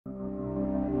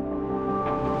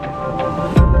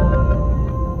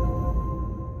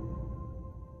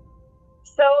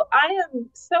So I am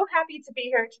so happy to be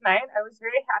here tonight. I was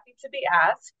very happy to be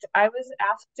asked. I was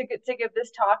asked to give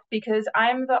this talk because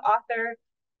I'm the author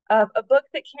of a book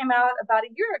that came out about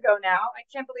a year ago now. I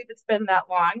can't believe it's been that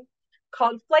long,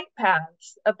 called Flight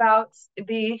Paths, about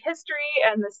the history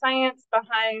and the science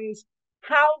behind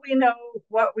how we know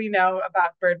what we know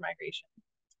about bird migration.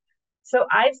 So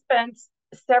I spent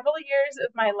several years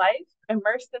of my life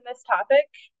immersed in this topic.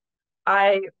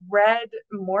 I read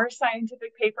more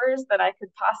scientific papers than I could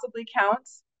possibly count.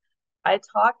 I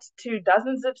talked to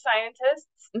dozens of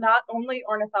scientists, not only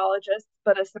ornithologists,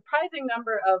 but a surprising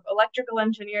number of electrical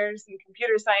engineers and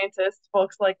computer scientists,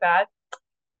 folks like that.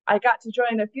 I got to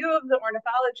join a few of the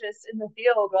ornithologists in the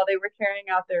field while they were carrying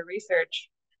out their research.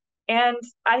 And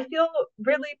I feel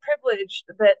really privileged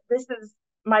that this is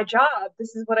my job.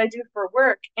 This is what I do for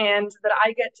work, and that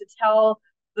I get to tell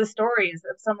the stories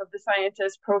of some of the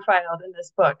scientists profiled in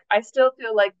this book. I still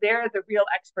feel like they're the real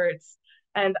experts,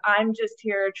 and I'm just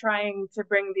here trying to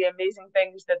bring the amazing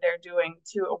things that they're doing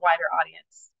to a wider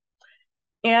audience.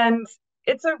 And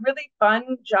it's a really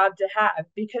fun job to have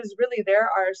because really there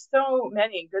are so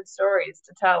many good stories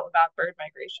to tell about bird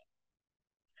migration.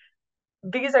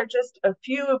 These are just a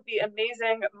few of the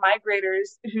amazing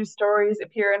migrators whose stories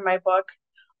appear in my book.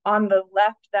 On the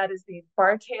left, that is the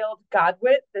bar-tailed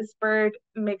godwit. This bird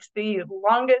makes the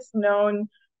longest known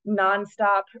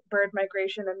nonstop bird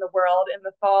migration in the world. In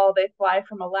the fall, they fly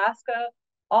from Alaska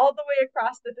all the way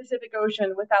across the Pacific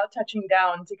Ocean without touching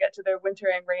down to get to their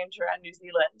wintering range around New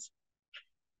Zealand.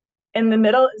 In the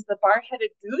middle is the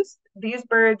bar-headed goose. These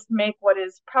birds make what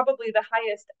is probably the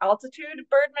highest altitude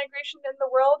bird migration in the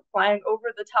world, flying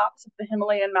over the tops of the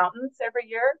Himalayan mountains every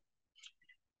year.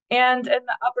 And in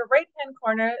the upper right-hand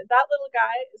corner, that little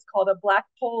guy is called a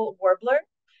blackpoll warbler.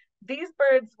 These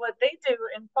birds, what they do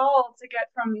in fall to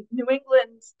get from New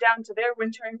England down to their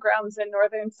wintering grounds in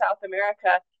northern South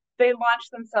America, they launch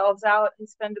themselves out and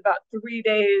spend about 3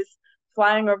 days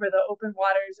flying over the open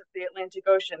waters of the Atlantic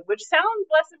Ocean, which sounds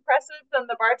less impressive than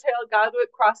the bar-tailed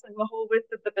godwit crossing the whole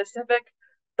width of the Pacific.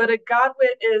 But a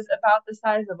godwit is about the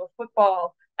size of a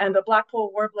football, and the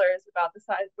blackpoll warbler is about the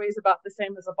size, weighs about the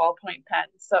same as a ballpoint pen.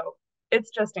 So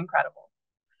it's just incredible.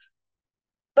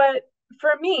 But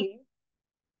for me,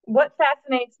 what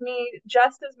fascinates me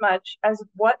just as much as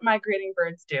what migrating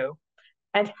birds do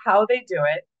and how they do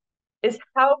it is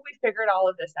how we figured all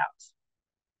of this out.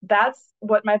 That's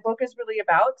what my book is really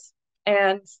about,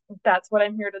 and that's what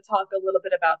I'm here to talk a little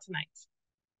bit about tonight.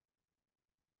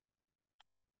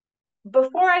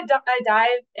 Before I dive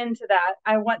into that,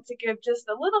 I want to give just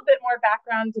a little bit more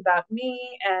background about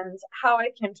me and how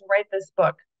I came to write this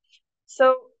book.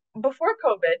 So before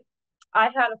COVID, I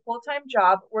had a full-time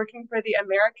job working for the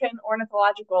American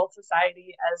Ornithological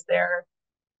Society as their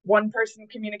one-person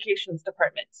communications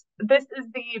department. This is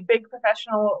the big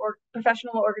professional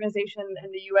organization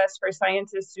in the US for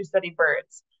scientists who study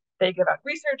birds. They give out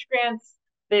research grants,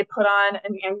 they put on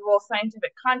an annual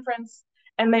scientific conference,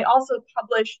 and they also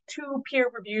publish two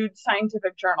peer-reviewed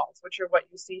scientific journals, which are what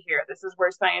you see here. This is where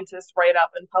scientists write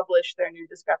up and publish their new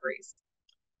discoveries.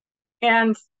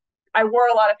 And I wore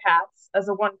a lot of hats as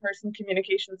a one-person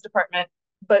communications department,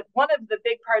 but one of the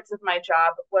big parts of my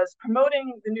job was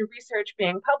promoting the new research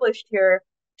being published here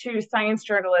to science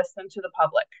journalists and to the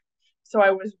public. So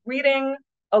I was reading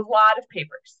a lot of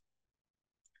papers,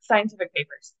 scientific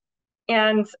papers.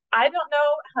 And I don't know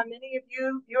how many of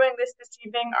you viewing this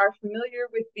evening are familiar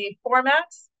with the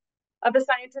formats of a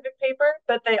scientific paper,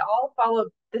 but they all follow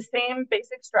the same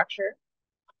basic structure.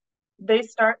 They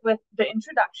start with the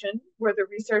introduction, where the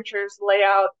researchers lay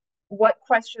out what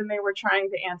question they were trying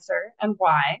to answer and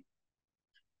why.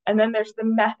 And then there's the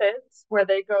methods, where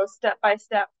they go step by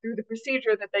step through the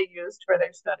procedure that they used for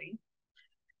their study.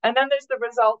 And then there's the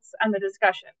results and the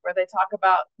discussion, where they talk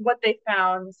about what they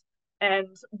found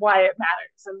and why it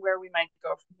matters and where we might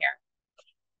go from here.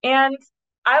 And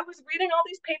I was reading all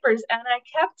these papers and I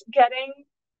kept getting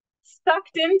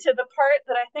sucked into the part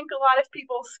that I think a lot of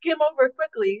people skim over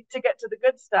quickly to get to the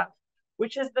good stuff,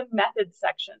 which is the method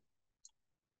section.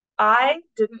 I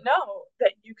didn't know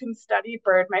that you can study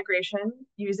bird migration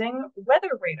using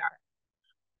weather radar.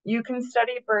 You can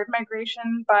study bird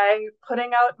migration by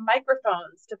putting out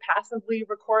microphones to passively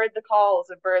record the calls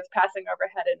of birds passing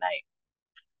overhead at night.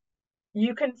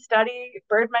 You can study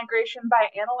bird migration by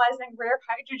analyzing rare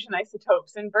hydrogen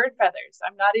isotopes in bird feathers.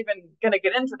 I'm not even going to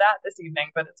get into that this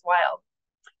evening, but it's wild.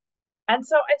 And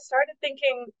so I started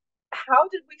thinking, how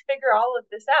did we figure all of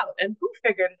this out? And who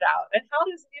figured it out? And how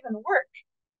does it even work?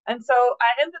 And so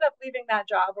I ended up leaving that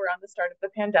job around the start of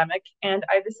the pandemic, and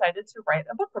I decided to write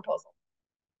a book proposal.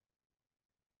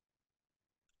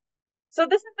 So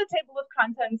this is the table of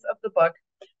contents of the book.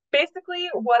 Basically,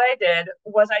 what I did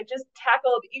was I just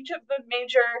tackled each of the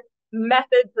major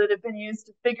methods that have been used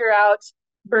to figure out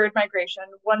bird migration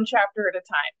one chapter at a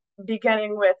time,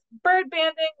 beginning with bird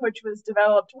banding, which was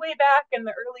developed way back in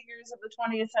the early years of the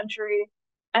 20th century,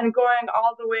 and going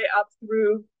all the way up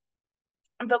through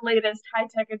the latest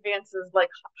high-tech advances like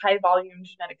high volume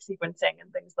genetic sequencing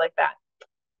and things like that.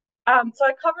 So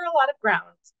I cover a lot of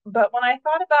ground, but when I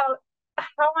thought about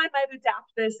how I might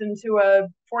adapt this into a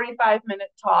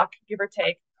 45-minute talk, give or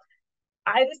take,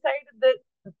 I decided that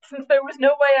since there was no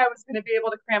way I was going to be able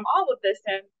to cram all of this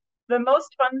in, the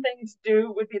most fun thing to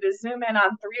do would be to zoom in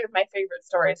on three of my favorite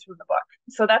stories from the book.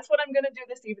 So that's what I'm going to do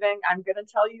this evening. I'm going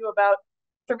to tell you about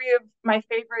three of my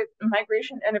favorite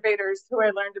migration innovators who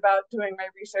I learned about doing my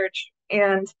research.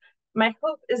 And my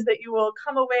hope is that you will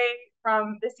come away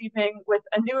from this evening with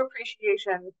a new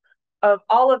appreciation of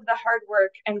all of the hard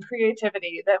work and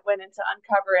creativity that went into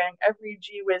uncovering every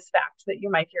gee whiz fact that you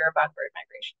might hear about bird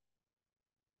migration.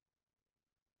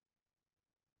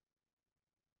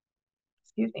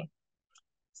 Excuse me.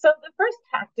 So the first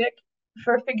tactic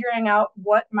for figuring out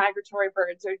what migratory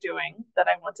birds are doing that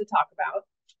I want to talk about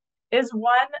is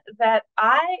one that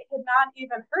I had not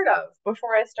even heard of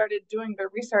before I started doing the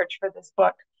research for this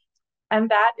book, and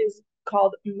that is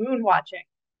called moon watching.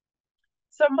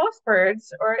 So most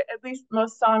birds, or at least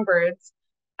most songbirds,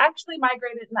 actually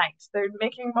migrate at night. They're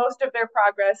making most of their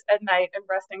progress at night and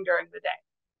resting during the day.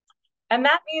 And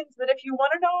that means that if you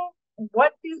want to know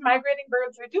what these migrating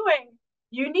birds are doing,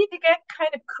 you need to get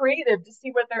kind of creative to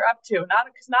see what they're up to. Not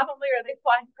because not only are they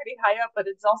flying pretty high up, but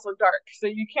it's also dark, so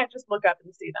you can't just look up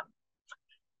and see them.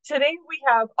 Today we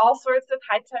have all sorts of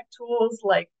high-tech tools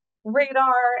like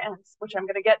radar, and which I'm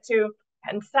going to get to,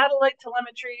 and satellite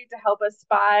telemetry to help us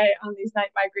spy on these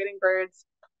night migrating birds.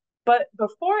 But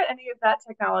before any of that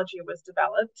technology was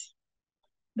developed,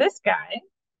 this guy,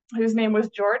 whose name was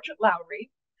George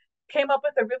Lowry, came up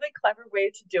with a really clever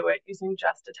way to do it using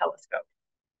just a telescope.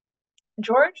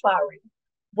 George Lowry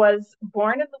was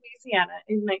born in Louisiana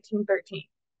in 1913,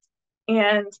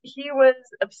 and he was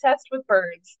obsessed with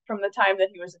birds from the time that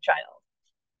he was a child.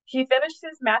 He finished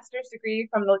his master's degree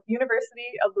from the University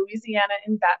of Louisiana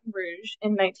in Baton Rouge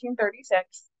in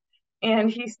 1936, and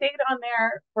he stayed on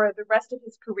there for the rest of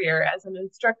his career as an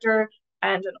instructor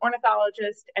and an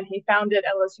ornithologist, and he founded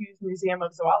LSU's Museum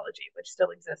of Zoology, which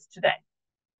still exists today.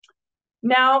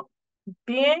 Now,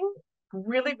 being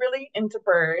really, really into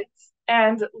birds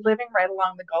and living right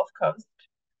along the Gulf Coast,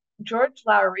 George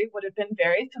Lowry would have been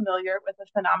very familiar with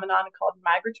a phenomenon called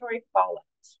migratory fallout.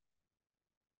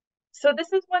 So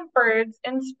this is when birds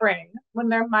in spring, when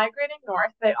they're migrating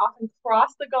north, they often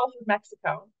cross the Gulf of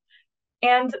Mexico.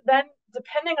 And then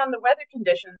depending on the weather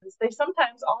conditions, they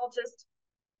sometimes all just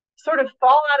sort of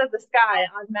fall out of the sky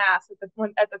en masse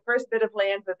at the first bit of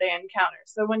land that they encounter.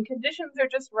 So when conditions are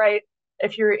just right,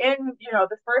 if you're in,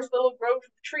 the first little grove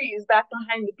of trees back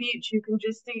behind the beach, you can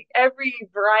just see every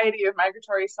variety of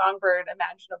migratory songbird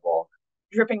imaginable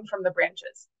dripping from the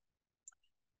branches.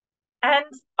 And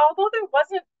although there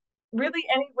wasn't really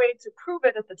any way to prove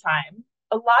it at the time,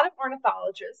 a lot of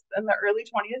ornithologists in the early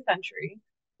 20th century,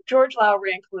 George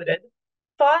Lowry included,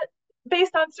 thought,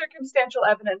 based on circumstantial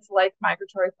evidence like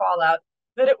migratory fallout,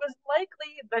 that it was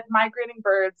likely that migrating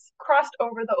birds crossed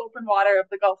over the open water of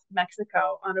the Gulf of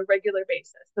Mexico on a regular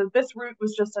basis. So this route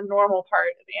was just a normal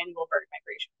part of annual bird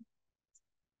migration.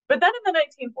 But then in the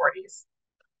 1940s,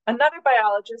 another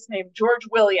biologist named George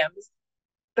Williams,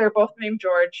 they're both named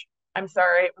George. I'm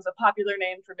sorry, it was a popular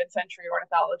name for mid-century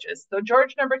ornithologists. So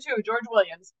George number two, George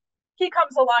Williams, he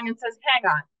comes along and says, hang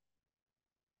on,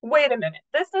 wait a minute,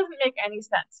 this doesn't make any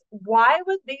sense. Why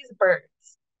would these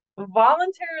birds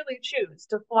voluntarily choose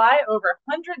to fly over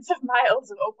hundreds of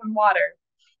miles of open water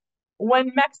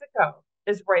when Mexico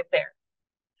is right there?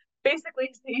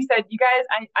 Basically, he said, you guys,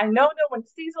 I know no one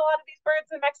sees a lot of these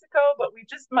birds in Mexico, but we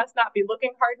just must not be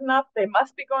looking hard enough. They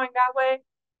must be going that way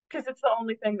because it's the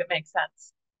only thing that makes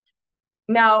sense.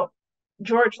 Now,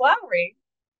 George Lowry,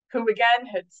 who again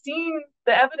had seen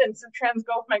the evidence of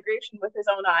trans-Gulf migration with his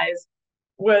own eyes,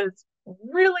 was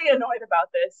really annoyed about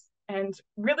this and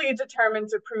really determined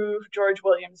to prove George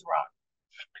Williams wrong.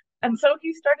 And so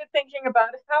he started thinking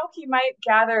about how he might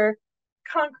gather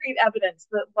concrete evidence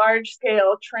that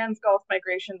large-scale trans-Gulf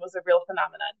migration was a real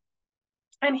phenomenon.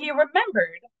 And he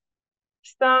remembered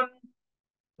some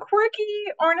quirky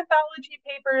ornithology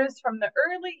papers from the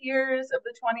early years of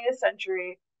the 20th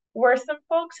century where some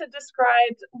folks had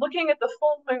described looking at the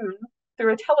full moon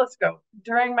through a telescope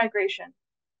during migration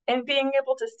and being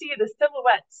able to see the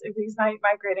silhouettes of these night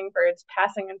migrating birds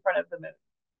passing in front of the moon.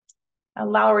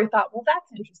 And Lowry thought, well,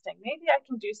 that's interesting. Maybe I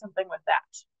can do something with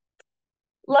that.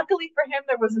 Luckily for him,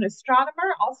 there was an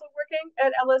astronomer also working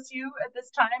at LSU at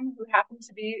this time who happened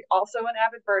to be also an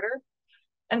avid birder.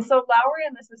 And so Lowry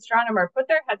and this astronomer put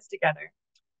their heads together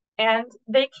and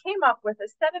they came up with a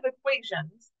set of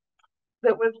equations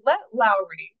that would let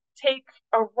Lowry take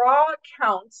a raw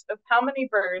count of how many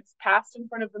birds passed in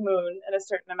front of the moon in a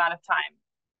certain amount of time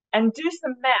and do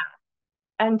some math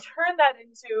and turn that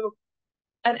into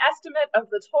an estimate of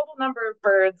the total number of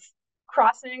birds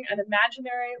crossing an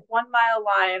imaginary 1 mile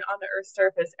line on the Earth's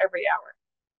surface every hour.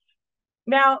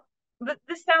 Now,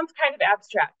 this sounds kind of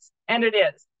abstract, and it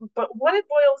is, but what it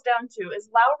boils down to is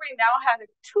Lowry now had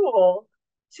a tool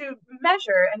to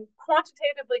measure and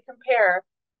quantitatively compare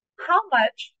how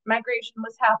much migration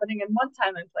was happening in one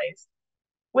time and place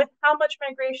with how much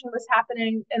migration was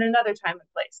happening in another time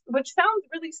and place, which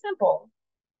sounds really simple,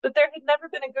 but there had never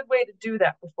been a good way to do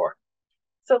that before.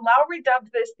 So Lowry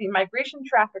dubbed this the migration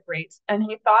traffic rate, and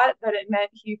he thought that it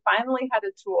meant he finally had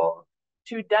a tool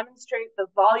to demonstrate the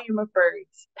volume of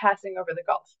birds passing over the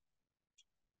Gulf.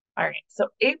 All right, so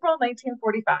April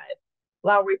 1945,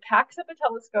 Lowry packs up a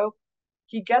telescope,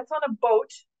 he gets on a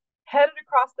boat headed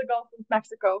across the Gulf of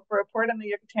Mexico for a port on the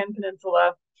Yucatan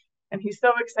Peninsula, and he's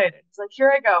so excited. He's like,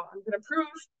 here I go. I'm going to prove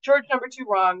George number two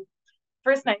wrong.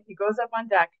 First night, he goes up on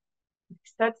deck,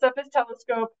 sets up his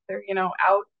telescope. They're,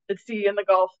 out at sea in the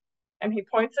Gulf, and he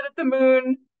points it at the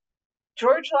moon.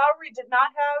 George Lowry did not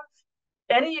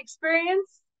have any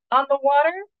experience on the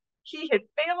water. He had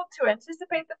failed to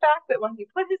anticipate the fact that when he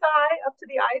put his eye up to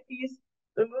the eyepiece,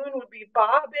 the moon would be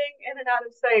bobbing in and out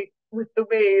of sight with the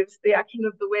waves, the action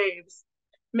of the waves,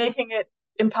 making it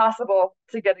impossible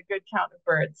to get a good count of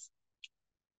birds.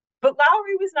 But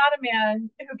Lowry was not a man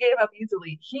who gave up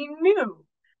easily. He knew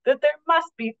that there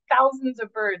must be thousands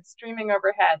of birds streaming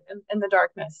overhead in the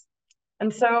darkness.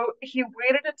 And so he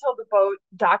waited until the boat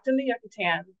docked in the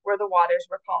Yucatan where the waters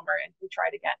were calmer, and he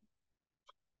tried again.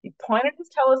 He pointed his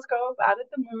telescope out at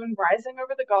the moon rising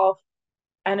over the Gulf,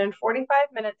 and in 45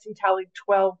 minutes he tallied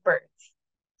 12 birds,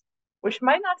 which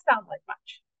might not sound like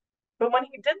much. But when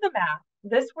he did the math,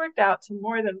 this worked out to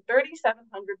more than 3,700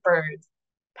 birds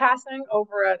passing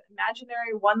over an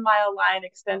imaginary 1 mile line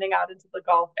extending out into the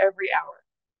Gulf every hour.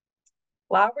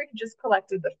 Lowry had just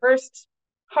collected the first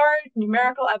hard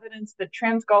numerical evidence that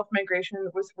trans-Gulf migration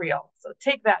was real. So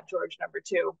take that, George number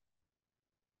two.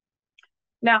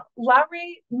 Now,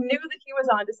 Lowry knew that he was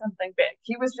onto something big.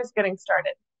 He was just getting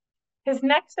started. His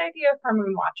next idea for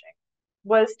moon watching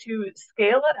was to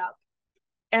scale it up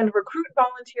and recruit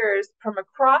volunteers from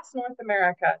across North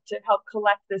America to help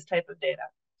collect this type of data.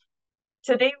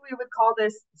 Today, we would call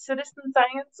this citizen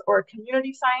science or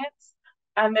community science,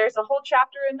 and there's a whole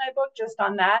chapter in my book just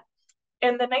on that.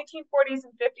 In the 1940s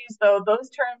and 50s, though, those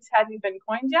terms hadn't been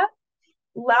coined yet.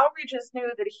 Lowry just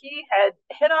knew that he had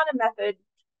hit on a method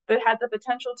that had the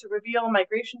potential to reveal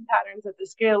migration patterns at the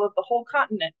scale of the whole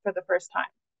continent for the first time.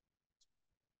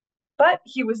 But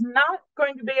he was not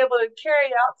going to be able to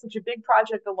carry out such a big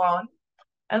project alone.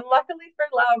 And luckily for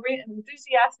Lowry, an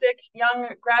enthusiastic young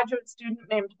graduate student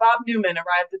named Bob Newman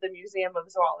arrived at the Museum of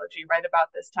Zoology right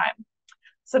about this time.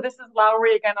 So this is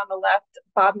Lowry again on the left,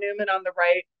 Bob Newman on the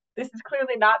right. This is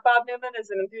clearly not Bob Newman as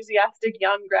an enthusiastic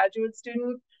young graduate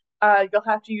student. You'll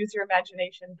have to use your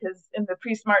imagination because in the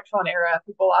pre-smartphone era,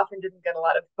 people often didn't get a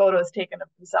lot of photos taken of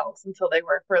themselves until they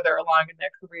were further along in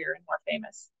their career and more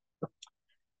famous.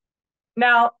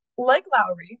 Now, like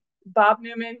Lowry, Bob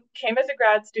Newman came as a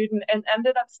grad student and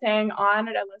ended up staying on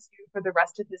at LSU for the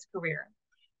rest of his career.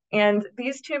 And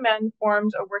these two men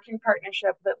formed a working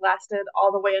partnership that lasted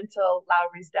all the way until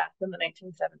Lowry's death in the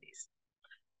 1970s.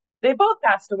 They both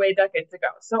passed away decades ago,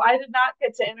 so I did not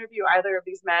get to interview either of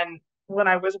these men when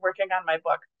I was working on my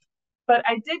book. But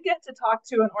I did get to talk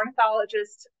to an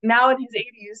ornithologist now in his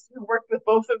 80s who worked with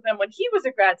both of them when he was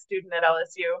a grad student at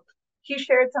LSU. He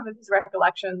shared some of his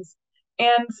recollections.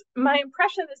 And my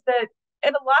impression is that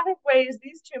in a lot of ways,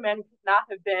 these two men could not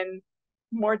have been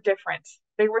more different.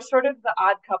 They were sort of the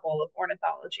odd couple of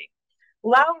ornithology.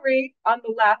 Lowry, on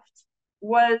the left,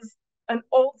 was an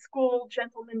old school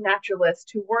gentleman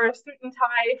naturalist who wore a suit and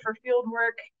tie for field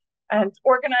work and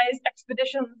organized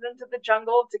expeditions into the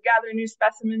jungle to gather new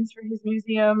specimens for his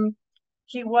museum.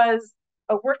 He was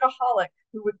a workaholic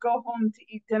who would go home to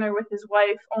eat dinner with his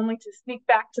wife only to sneak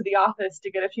back to the office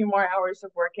to get a few more hours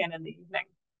of work in the evening.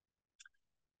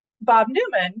 Bob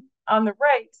Newman, on the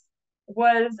right,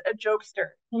 was a jokester.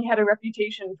 He had a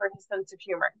reputation for his sense of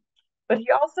humor, but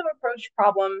he also approached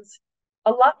problems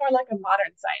a lot more like a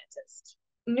modern scientist.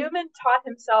 Newman taught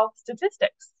himself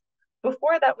statistics.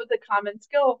 Before, that was a common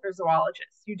skill for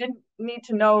zoologists. You didn't need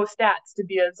to know stats to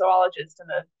be a zoologist in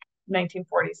the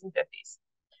 1940s and 50s.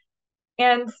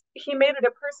 And he made it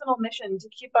a personal mission to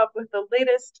keep up with the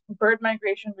latest bird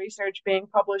migration research being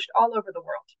published all over the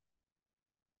world.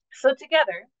 So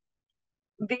together,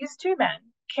 these two men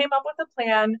came up with a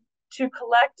plan to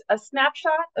collect a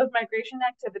snapshot of migration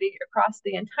activity across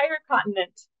the entire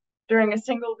continent during a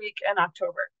single week in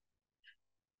October.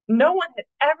 No one had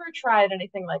ever tried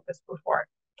anything like this before.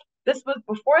 This was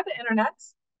before the internet.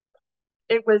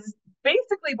 It was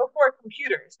basically before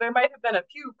computers. There might have been a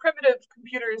few primitive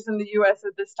computers in the US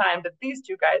at this time, but these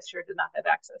two guys sure did not have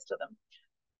access to them.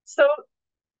 So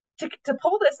to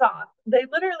pull this off, they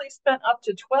literally spent up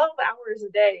to 12 hours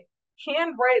a day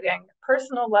handwriting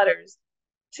personal letters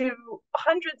to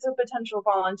hundreds of potential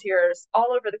volunteers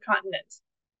all over the continent,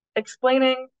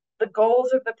 explaining the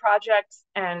goals of the project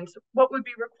and what would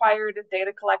be required of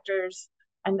data collectors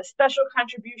and the special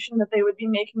contribution that they would be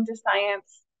making to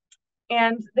science.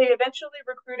 And they eventually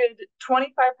recruited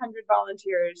 2,500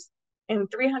 volunteers in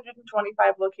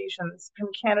 325 locations from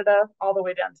Canada all the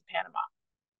way down to Panama.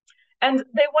 And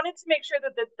they wanted to make sure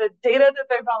that the data that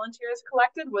their volunteers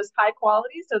collected was high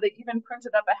quality, so they even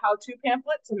printed up a how-to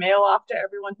pamphlet to mail off to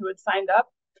everyone who had signed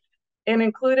up. It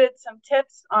included some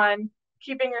tips on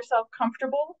keeping yourself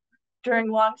comfortable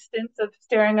during long stints of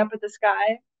staring up at the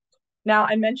sky. Now,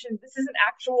 I mentioned this is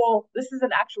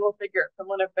an actual figure from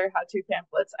one of their how-to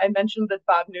pamphlets. I mentioned that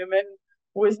Bob Newman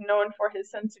was known for his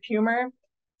sense of humor.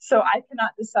 So I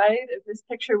cannot decide if this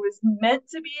picture was meant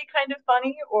to be kind of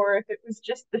funny or if it was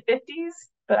just the 50s,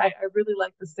 but I really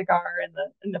like the cigar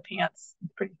and the pants.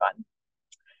 It's pretty fun.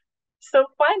 So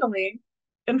finally,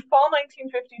 in fall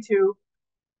 1952,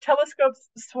 telescopes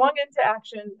swung into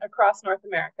action across North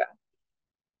America.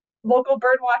 Local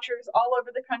bird watchers all over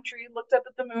the country looked up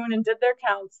at the moon and did their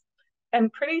counts,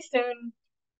 and pretty soon,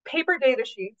 paper data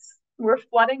sheets were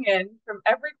flooding in from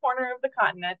every corner of the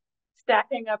continent,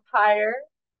 stacking up higher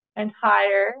and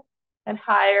higher and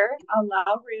higher on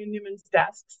Lowry and Newman's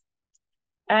desks.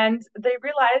 And they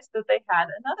realized that they had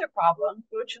another problem,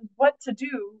 which is what to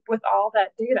do with all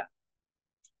that data.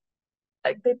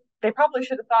 Like they probably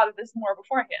should have thought of this more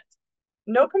beforehand.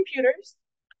 No computers.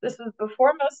 This was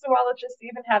before most zoologists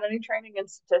even had any training in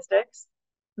statistics.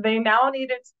 They now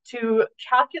needed to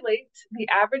calculate the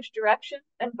average direction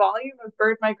and volume of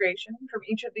bird migration from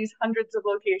each of these hundreds of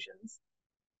locations.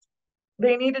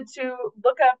 They needed to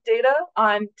look up data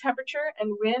on temperature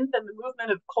and wind and the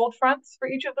movement of cold fronts for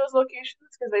each of those locations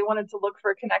because they wanted to look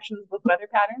for connections with weather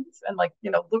patterns and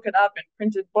look it up in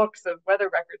printed books of weather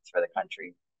records for the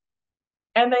country.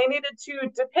 And they needed to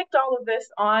depict all of this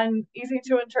on easy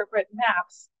to interpret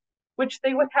maps, which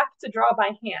they would have to draw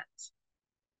by hand.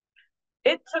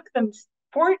 It took them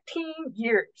 14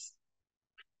 years.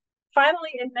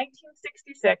 Finally, in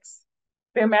 1966,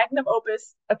 their magnum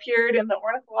opus appeared in the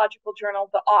ornithological journal,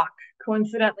 The Auk,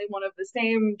 coincidentally one of the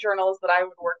same journals that I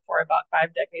would work for about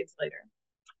 5 decades later.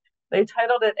 They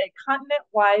titled it A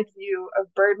Continent-Wide View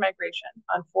of Bird Migration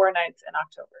on 4 Nights in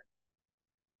October.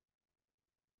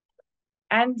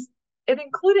 And it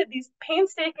included these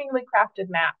painstakingly crafted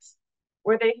maps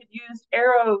where they had used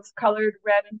arrows colored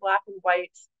red and black and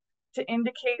white to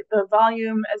indicate the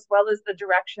volume as well as the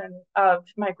direction of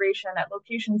migration at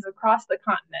locations across the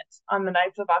continent on the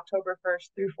nights of October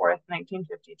 1st through 4th,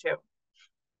 1952.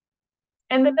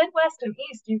 In the Midwest and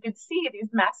East, you could see these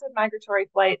massive migratory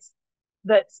flights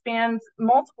that spanned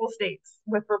multiple states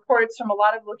with reports from a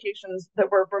lot of locations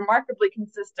that were remarkably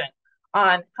consistent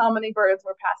on how many birds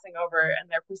were passing over and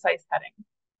their precise heading.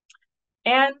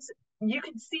 And you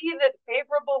could see that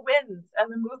favorable winds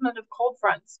and the movement of cold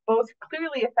fronts both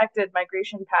clearly affected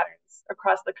migration patterns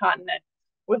across the continent,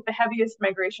 with the heaviest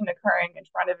migration occurring in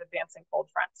front of advancing cold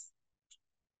fronts.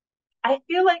 I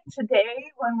feel like today,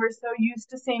 when we're so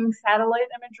used to seeing satellite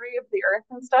imagery of the Earth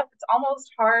and stuff, it's almost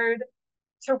hard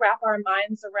to wrap our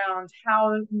minds around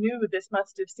how new this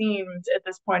must have seemed at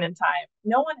this point in time.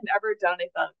 No one had ever done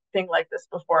anything like this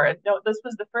before. No, this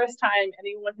was the first time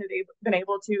anyone had been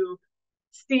able to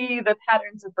see the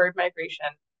patterns of bird migration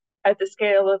at the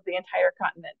scale of the entire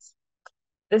continent.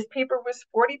 This paper was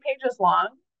 40 pages long.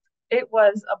 It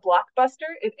was a blockbuster.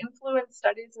 It influenced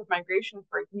studies of migration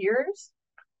for years.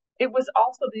 It was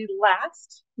also the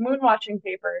last moon watching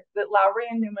paper that Lowry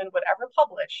and Newman would ever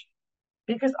publish,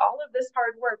 because all of this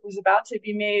hard work was about to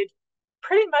be made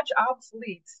pretty much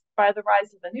obsolete by the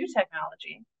rise of the new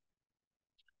technology,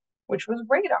 which was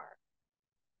radar.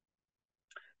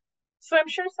 So I'm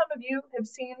sure some of you have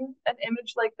seen an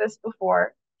image like this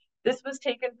before. This was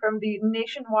taken from the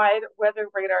nationwide weather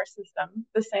radar system,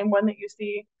 the same one that you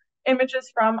see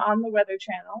images from on the Weather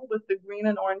Channel with the green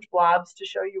and orange blobs to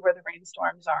show you where the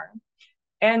rainstorms are.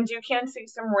 And you can see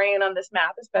some rain on this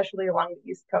map, especially along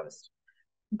the East Coast.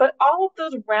 But all of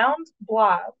those round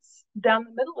blobs down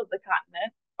the middle of the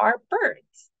continent are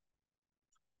birds.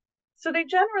 So they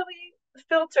generally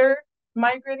filter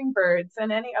migrating birds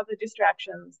and any other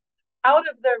distractions out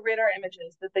of the radar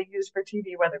images that they use for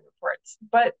TV weather reports.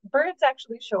 But birds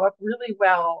actually show up really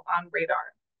well on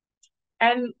radar.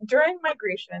 And during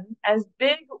migration, as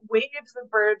big waves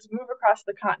of birds move across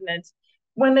the continent,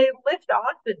 when they lift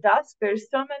off at dusk, there's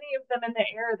so many of them in the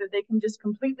air that they can just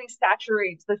completely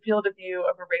saturate the field of view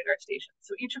of a radar station.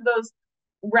 So each of those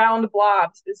round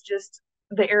blobs is just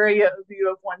the area of view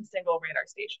of one single radar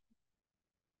station.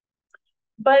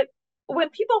 But when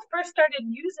people first started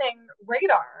using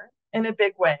radar in a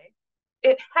big way,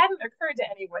 it hadn't occurred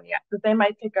to anyone yet that they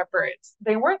might pick up birds.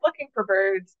 They weren't looking for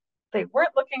birds. They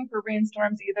weren't looking for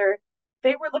rainstorms either.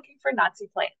 They were looking for Nazi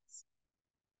planes.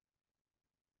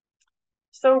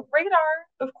 So radar,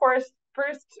 of course,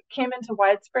 first came into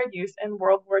widespread use in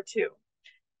World War II.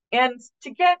 And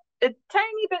to get a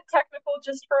tiny bit technical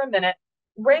just for a minute,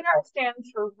 radar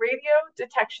stands for radio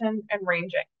detection and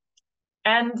ranging.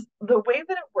 And the way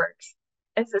that it works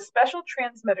is a special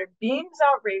transmitter beams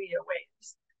out radio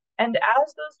waves. And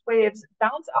as those waves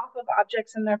bounce off of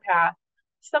objects in their path,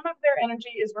 some of their energy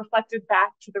is reflected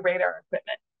back to the radar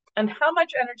equipment. And how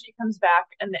much energy comes back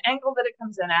and the angle that it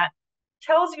comes in at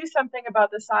tells you something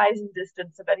about the size and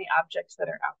distance of any objects that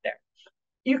are out there.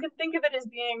 You can think of it as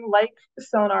being like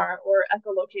sonar or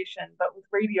echolocation, but with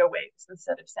radio waves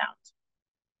instead of sound.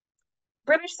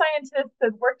 British scientists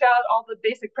had worked out all the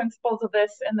basic principles of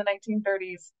this in the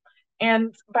 1930s.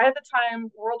 And by the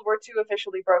time World War II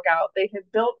officially broke out, they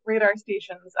had built radar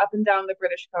stations up and down the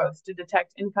British coast to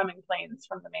detect incoming planes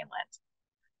from the mainland.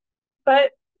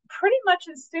 But pretty much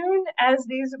as soon as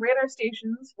these radar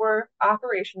stations were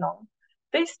operational,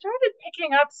 they started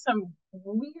picking up some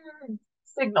weird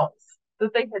signals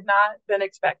that they had not been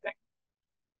expecting.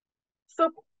 So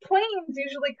planes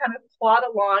usually kind of plod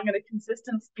along at a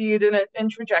consistent speed and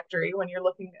trajectory when you're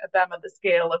looking at them at the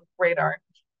scale of radar.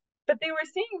 But they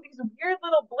were seeing these weird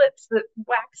little blips that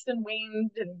waxed and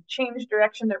waned and changed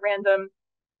direction at random.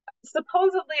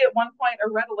 Supposedly, at one point, a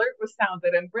red alert was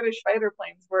sounded, and British fighter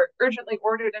planes were urgently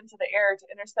ordered into the air to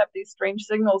intercept these strange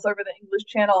signals over the English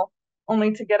Channel,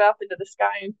 only to get up into the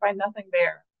sky and find nothing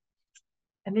there.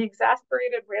 And the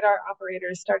exasperated radar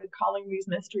operators started calling these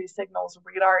mystery signals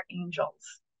radar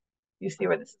angels. You see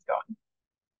where this is going.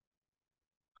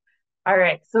 All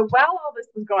right, so while all this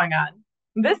was going on,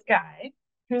 this guy,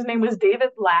 whose name was David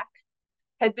Lack,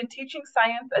 had been teaching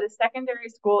science at a secondary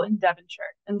school in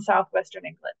Devonshire in southwestern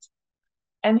England.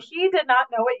 And he did not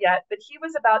know it yet, but he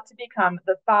was about to become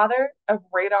the father of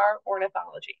radar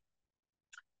ornithology.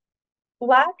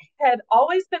 Lack had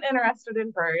always been interested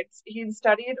in birds. He'd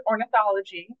studied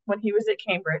ornithology when he was at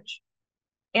Cambridge.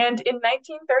 And in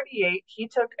 1938, he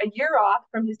took a year off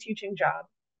from his teaching job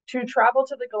to travel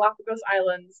to the Galapagos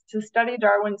Islands to study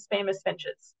Darwin's famous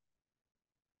finches.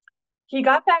 He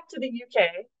got back to the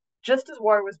UK just as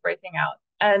war was breaking out,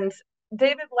 and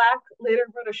David Lack later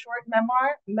wrote a short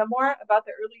memoir about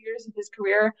the early years of his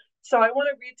career. So I want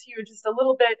to read to you just a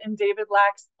little bit in David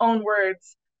Lack's own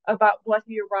words about what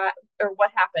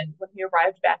happened when he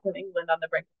arrived back in England on the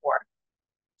brink of war.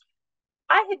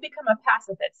 I had become a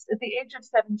pacifist at the age of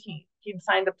 17. He'd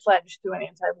signed a pledge to an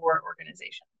anti-war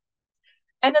organization.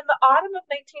 And in the autumn of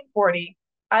 1940,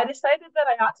 I decided that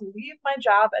I ought to leave my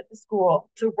job at the school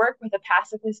to work with a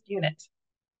pacifist unit.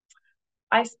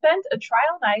 I spent a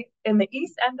trial night in the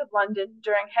East End of London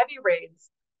during heavy raids,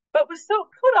 but was so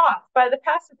put off by the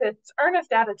pacifists'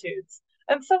 earnest attitudes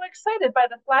and so excited by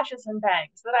the flashes and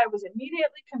bangs that I was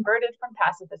immediately converted from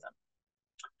pacifism.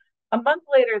 A month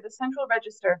later, the Central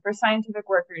Register for Scientific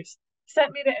Workers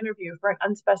sent me to interview for an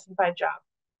unspecified job.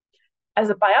 As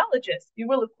a biologist, you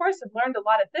will of course have learned a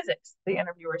lot of physics, the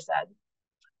interviewer said.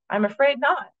 I'm afraid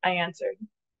not, I answered.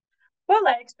 Well,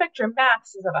 I expect your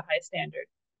maths is of a high standard.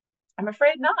 I'm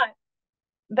afraid not.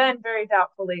 Then, very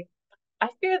doubtfully, I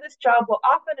fear this job will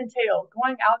often entail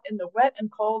going out in the wet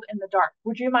and cold in the dark.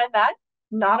 Would you mind that?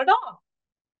 Not at all.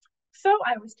 So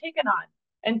I was taken on,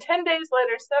 and 10 days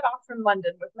later set off from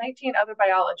London with 19 other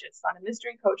biologists on a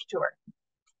mystery coach tour.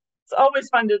 It's always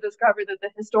fun to discover that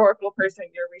the historical person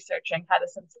you're researching had a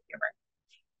sense of humor.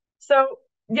 So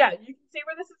yeah, you can see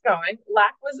where this is going.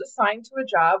 Lack was assigned to a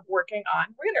job working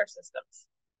on radar systems.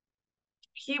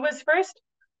 He was first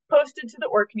posted to the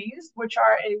Orkneys, which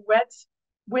are a wet,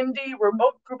 windy,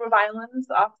 remote group of islands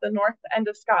off the north end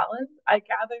of Scotland. I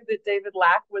gather that David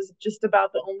Lack was just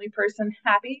about the only person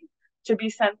happy to be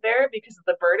sent there because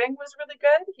the birding was really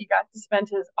good. He got to spend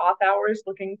his off hours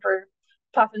looking for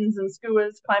puffins and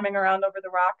skuas climbing around over the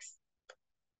rocks.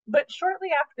 But shortly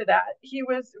after that, he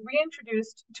was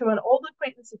reintroduced to an old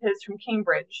acquaintance of his from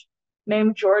Cambridge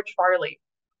named George Varley,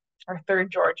 our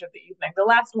third George of the evening. The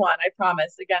last one, I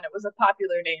promise. Again, it was a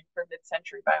popular name for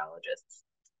mid-century biologists.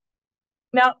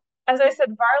 Now, as I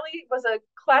said, Varley was a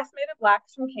classmate of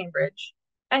Lack's from Cambridge,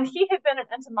 and he had been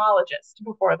an entomologist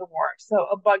before the war, so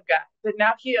a bug guy. But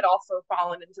now he had also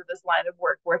fallen into this line of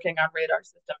work, working on radar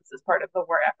systems as part of the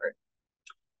war effort.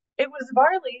 It was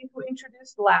Varley who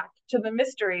introduced Lack to the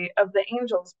mystery of the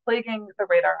angels plaguing the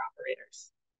radar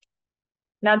operators.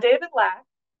 Now, David Lack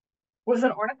was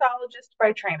an ornithologist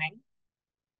by training.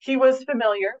 He was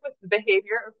familiar with the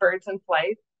behavior of birds in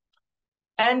flight,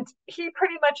 and he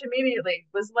pretty much immediately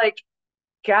was like,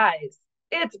 guys,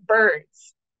 it's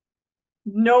birds.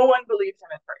 No one believed him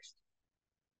at first.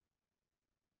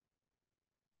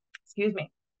 Excuse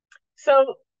me.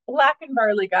 So Lack and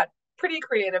Varley got pretty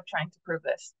creative trying to prove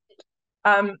this.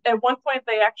 At one point,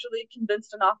 they actually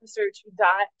convinced an officer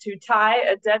to tie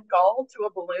a dead gull to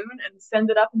a balloon and send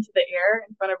it up into the air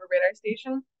in front of a radar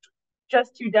station,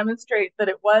 just to demonstrate that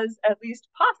it was at least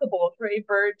possible for a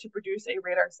bird to produce a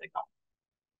radar signal.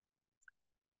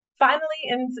 Finally,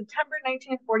 in September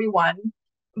 1941,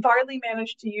 Varley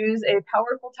managed to use a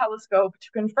powerful telescope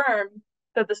to confirm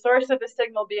that the source of the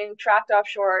signal being tracked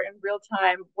offshore in real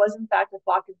time was in fact a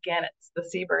flock of gannets, the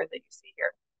seabird that you see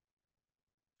here.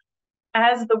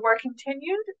 As the war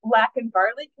continued, Lack and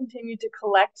Varley continued to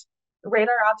collect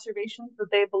radar observations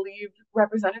that they believed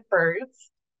represented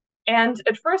birds. And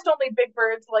at first, only big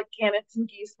birds like gannets and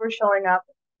geese were showing up,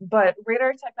 but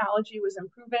radar technology was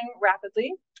improving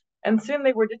rapidly, and soon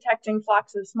they were detecting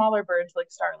flocks of smaller birds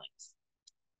like starlings.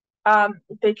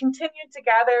 They continued to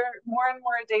gather more and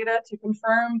more data to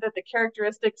confirm that the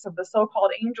characteristics of the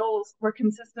so-called angels were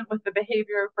consistent with the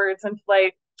behavior of birds in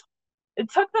flight. It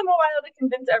took them a while to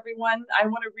convince everyone. I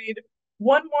want to read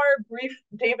one more brief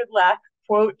David Lack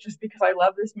quote, just because I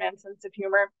love this man's sense of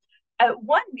humor. At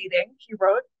one meeting, he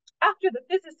wrote, after the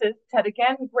physicists had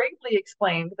again gravely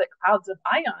explained that clouds of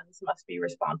ions must be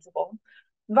responsible,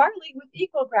 Varley, with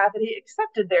equal gravity,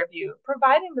 accepted their view,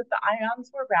 providing that the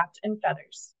ions were wrapped in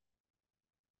feathers.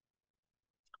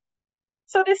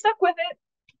 So they stuck with it,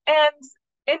 and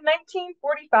in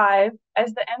 1945,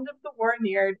 as the end of the war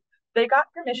neared, they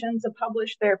got permission to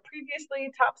publish their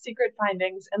previously top secret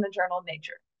findings in the journal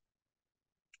Nature.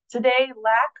 Today,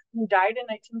 Lack, who died in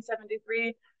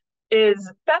 1973, is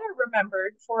better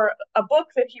remembered for a book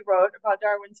that he wrote about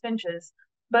Darwin's finches,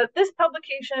 but this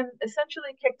publication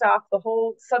essentially kicked off the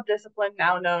whole subdiscipline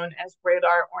now known as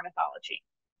radar ornithology.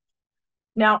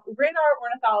 Now, radar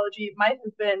ornithology might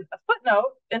have been a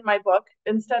footnote in my book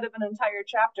instead of an entire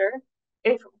chapter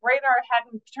if radar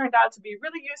hadn't turned out to be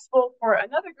really useful for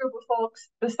another group of folks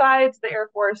besides the Air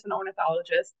Force and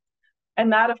ornithologists,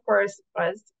 and that, of course,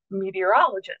 was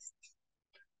meteorologists.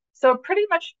 So pretty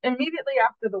much immediately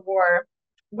after the war,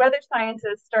 weather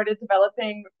scientists started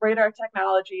developing radar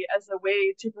technology as a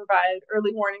way to provide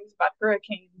early warnings about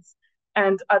hurricanes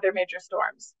and other major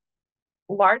storms.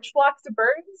 Large flocks of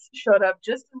birds showed up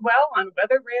just as well on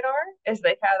weather radar as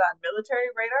they had on military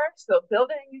radar, so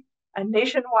building a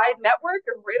nationwide network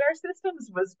of radar systems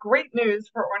was great news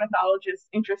for ornithologists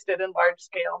interested in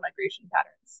large-scale migration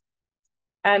patterns.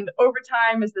 And over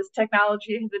time, as this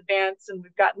technology has advanced and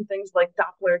we've gotten things like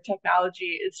Doppler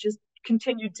technology, it's just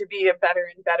continued to be a better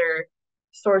and better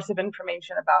source of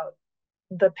information about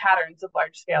the patterns of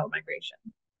large-scale migration.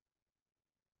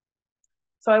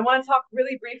 So I want to talk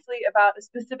really briefly about a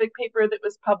specific paper that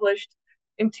was published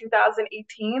in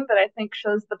 2018 that I think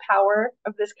shows the power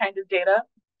of this kind of data.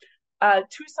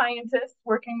 Two scientists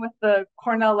working with the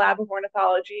Cornell Lab of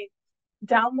Ornithology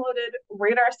downloaded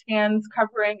radar scans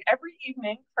covering every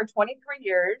evening for 23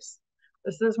 years.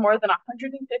 This is more than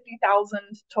 150,000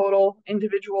 total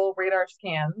individual radar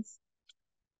scans.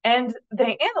 And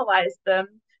they analyzed them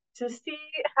to see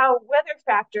how weather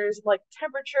factors like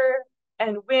temperature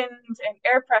and wind and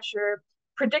air pressure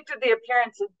predicted the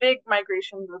appearance of big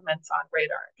migration movements on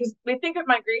radar. Because we think of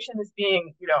migration as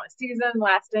being, a season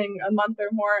lasting a month or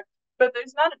more, but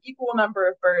there's not an equal number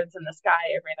of birds in the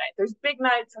sky every night. There's big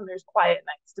nights and there's quiet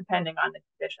nights, depending on the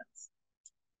conditions.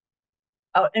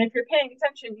 Oh, and if you're paying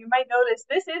attention, you might notice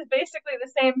this is basically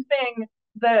the same thing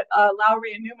that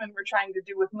Lowry and Newman were trying to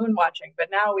do with moon watching, but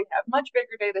now we have much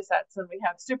bigger data sets and we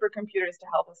have supercomputers to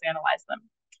help us analyze them.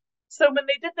 So when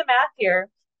they did the math here,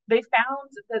 they found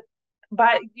that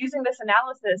by using this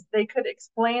analysis, they could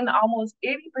explain almost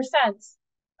 80%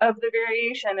 of the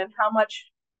variation in how much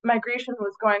migration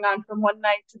was going on from one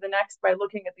night to the next by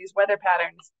looking at these weather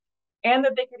patterns, and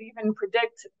that they could even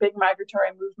predict big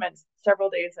migratory movements several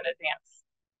days in advance.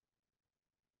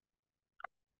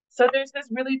 So there's this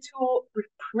really cool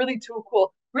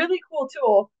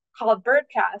tool called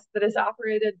Birdcast that is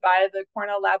operated by the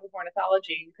Cornell Lab of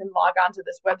Ornithology. You can log onto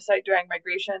this website during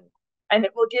migration, and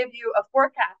it will give you a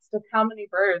forecast of how many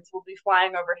birds will be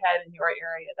flying overhead in your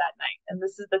area that night. And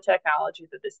this is the technology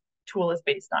that this tool is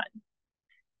based on.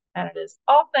 And it is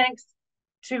all thanks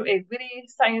to a witty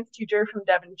science teacher from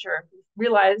Devonshire who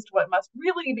realized what must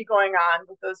really be going on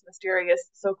with those mysterious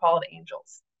so-called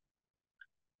angels.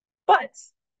 But,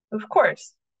 of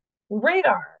course,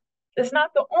 radar is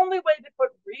not the only way to put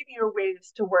radio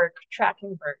waves to work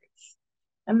tracking birds.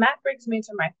 And that brings me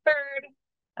to my third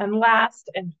and last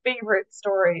and favorite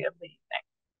story of the evening.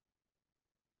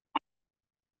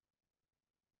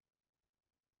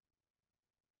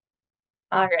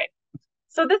 All right.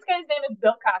 So this guy's name is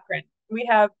Bill Cochran. We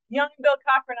have young Bill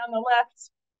Cochran on the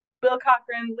left, Bill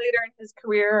Cochran later in his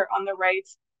career on the right.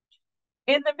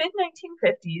 In the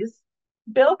mid-1950s,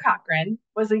 Bill Cochran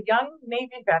was a young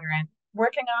Navy veteran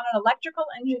working on an electrical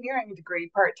engineering degree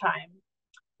part-time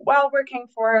while working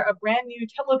for a brand new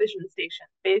television station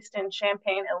based in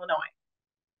Champaign, Illinois.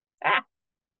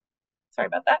 Sorry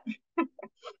about that.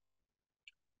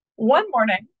 One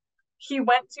morning, he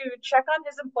went to check on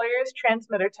his employer's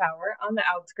transmitter tower on the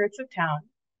outskirts of town.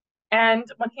 And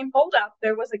when he pulled up,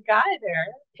 there was a guy there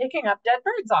picking up dead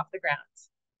birds off the ground.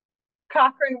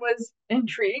 Cochran was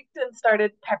intrigued and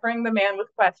started peppering the man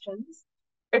with questions.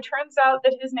 It turns out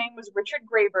that his name was Richard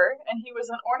Graber, and he was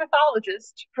an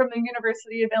ornithologist from the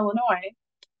University of Illinois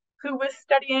who was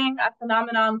studying a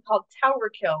phenomenon called tower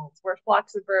kills, where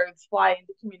flocks of birds fly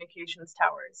into communications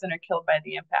towers and are killed by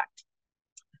the impact.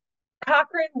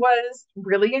 Cochran was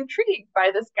really intrigued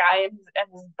by this guy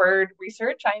and his bird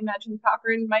research. I imagine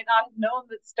Cochran might not have known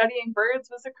that studying birds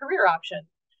was a career option.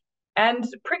 And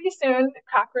pretty soon,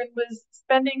 Cochran was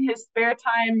spending his spare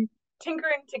time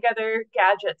tinkering together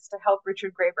gadgets to help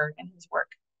Richard Graber in his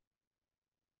work.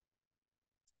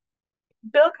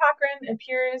 Bill Cochran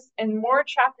appears in more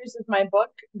chapters of my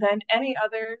book than any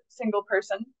other single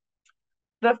person.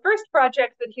 The first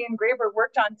project that he and Graber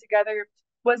worked on together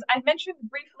was, I mentioned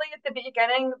briefly at the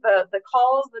beginning, the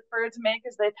calls that birds make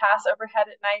as they pass overhead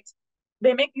at night.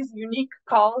 They make these unique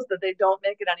calls that they don't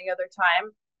make at any other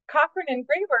time. Cochran and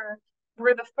Graber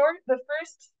were the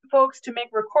first folks to make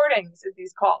recordings of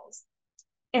these calls.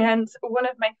 And one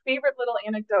of my favorite little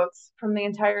anecdotes from the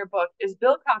entire book is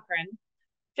Bill Cochran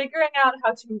figuring out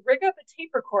how to rig up a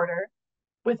tape recorder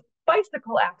with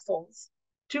bicycle axles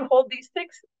to hold these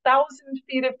 6,000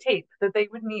 feet of tape that they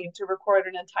would need to record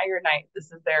an entire night.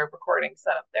 This is their recording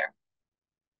setup there.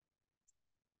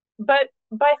 But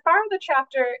by far the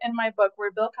chapter in my book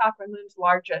where Bill Cochran looms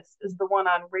largest is the one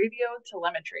on radio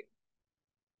telemetry.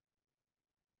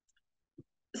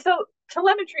 So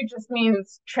telemetry just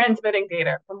means transmitting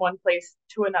data from one place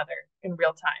to another in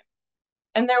real time.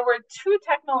 And there were two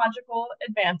technological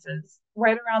advances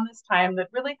right around this time that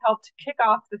really helped kick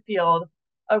off the field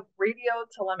of radio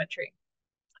telemetry.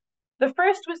 The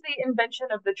first was the invention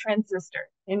of the transistor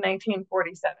in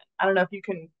 1947. I don't know if you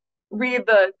can read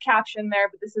the caption there,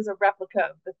 but this is a replica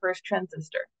of the first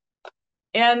transistor.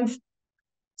 And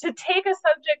to take a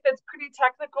subject that's pretty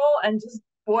technical and just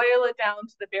boil it down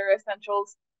to the bare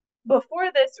essentials,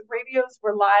 before this, radios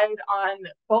relied on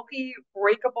bulky,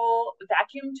 breakable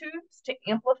vacuum tubes to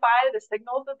amplify the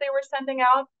signals that they were sending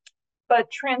out. But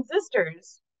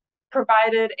transistors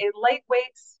provided a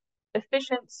lightweight,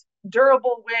 efficient,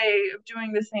 durable way of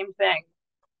doing the same thing.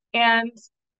 And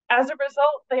as a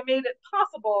result, they made it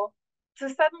possible to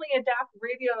suddenly adapt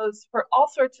radios for all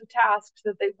sorts of tasks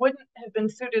that they wouldn't have been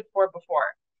suited for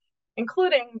before,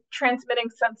 including transmitting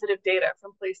sensitive data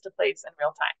from place to place in real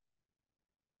time.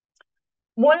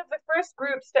 One of the first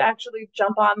groups to actually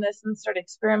jump on this and start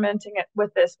experimenting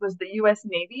with this was the US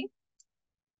Navy.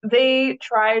 They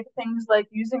tried things like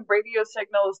using radio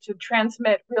signals to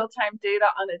transmit real-time data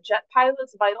on a jet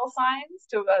pilot's vital signs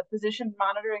to a physician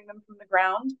monitoring them from the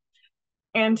ground,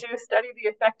 and to study the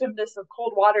effectiveness of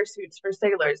cold water suits for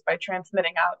sailors by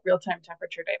transmitting out real-time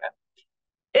temperature data.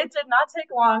 It did not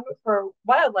take long for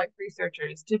wildlife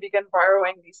researchers to begin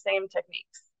borrowing these same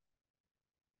techniques.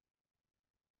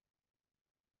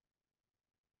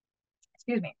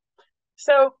 Excuse me.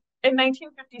 So in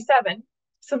 1957,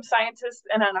 some scientists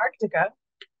in Antarctica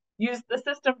used the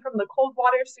system from the cold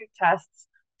water suit tests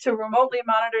to remotely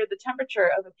monitor the temperature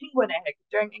of a penguin egg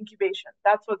during incubation.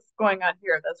 That's what's going on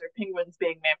here. Those are penguins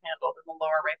being manhandled in the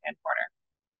lower right-hand corner.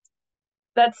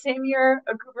 That same year,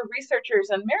 a group of researchers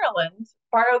in Maryland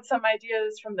borrowed some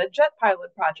ideas from the Jet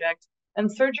Pilot project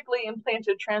and surgically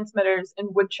implanted transmitters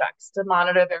in woodchucks to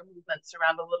monitor their movements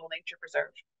around a little nature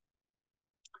preserve.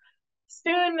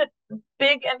 Soon,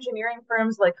 big engineering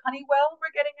firms like Honeywell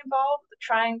were getting involved,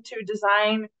 trying to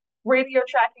design radio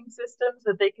tracking systems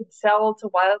that they could sell to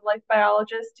wildlife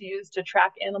biologists to use to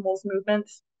track animals'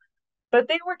 movements. But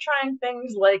they were trying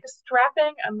things like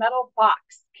strapping a metal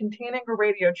box containing a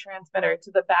radio transmitter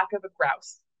to the back of a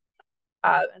grouse,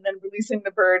 and then releasing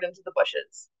the bird into the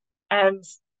bushes. And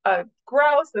a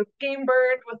grouse, a game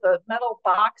bird with a metal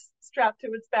box strapped to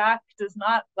its back, does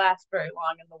not last very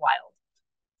long in the wild.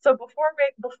 So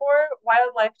before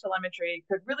wildlife telemetry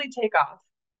could really take off,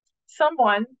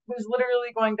 someone who's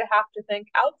literally going to have to think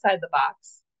outside the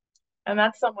box, and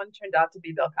that someone turned out to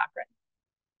be Bill Cochran.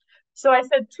 So I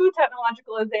said two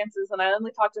technological advances, and I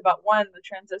only talked about one, the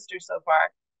transistor, so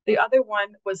far. The other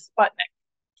one was Sputnik.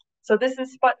 So this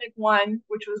is Sputnik 1,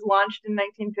 which was launched in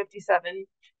 1957.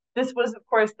 This was, of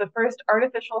course, the first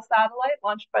artificial satellite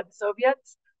launched by the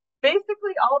Soviets.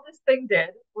 Basically, all this thing did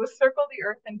was circle the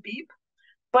Earth and beep.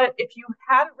 But if you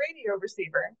had a radio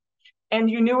receiver and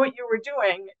you knew what you were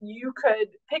doing, you could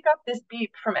pick up this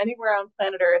beep from anywhere on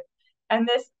planet Earth. And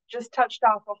this just touched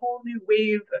off a whole new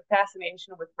wave of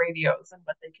fascination with radios and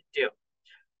what they could do.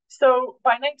 So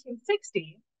by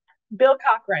 1960, Bill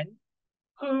Cochran,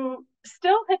 who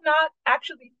still had not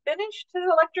actually finished his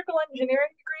electrical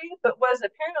engineering degree, but was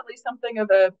apparently something of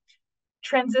a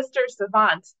transistor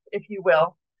savant, if you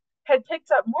will, had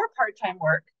picked up more part-time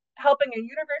work helping a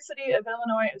University of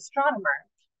Illinois astronomer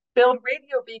build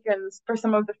radio beacons for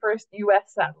some of the first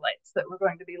US satellites that were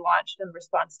going to be launched in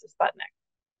response to Sputnik.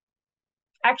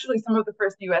 Actually, some of the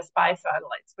first US spy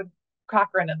satellites, but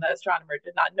Cochran and the astronomer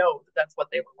did not know that that's what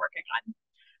they were working on.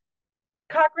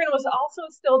 Cochran was also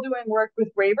still doing work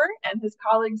with Raber and his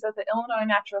colleagues at the Illinois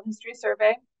Natural History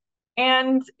Survey,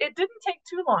 and it didn't take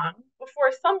too long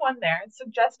before someone there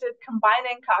suggested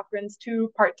combining Cochran's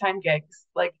two part-time gigs.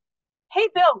 Like, hey,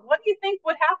 Bill, what do you think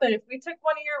would happen if we took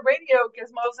one of your radio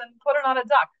gizmos and put it on a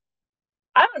duck?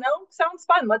 I don't know, sounds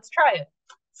fun, let's try it.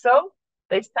 So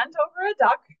they sent over a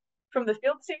duck from the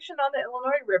field station on the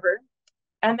Illinois River,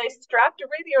 and they strapped a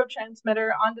radio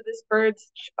transmitter onto this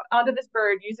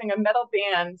bird using a metal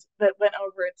band that went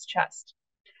over its chest.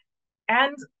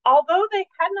 And although they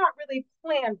had not really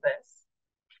planned this,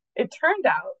 it turned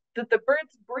out that the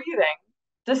bird's breathing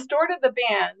distorted the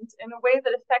band in a way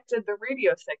that affected the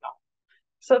radio signal,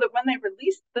 so that when they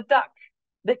released the duck,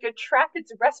 they could track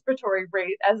its respiratory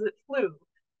rate as it flew,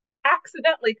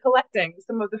 accidentally collecting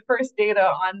some of the first data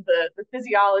on the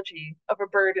physiology of a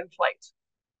bird in flight.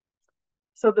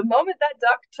 So the moment that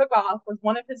duck took off with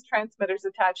one of his transmitters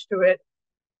attached to it,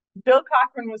 Bill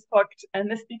Cochran was hooked,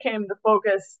 and this became the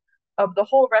focus of the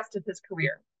whole rest of his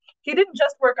career. He didn't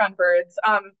just work on birds.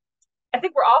 I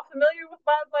think we're all familiar with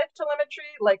wildlife telemetry,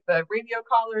 like the radio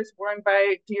collars worn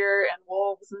by deer and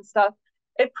wolves and stuff.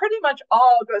 It pretty much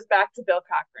all goes back to Bill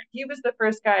Cochran. He was the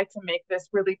first guy to make this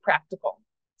really practical.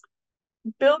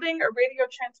 Building a radio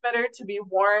transmitter to be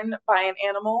worn by an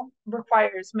animal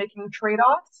requires making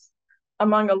trade-offs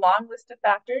among a long list of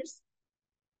factors.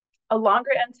 A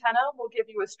longer antenna will give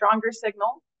you a stronger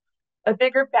signal. A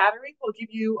bigger battery will give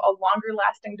you a longer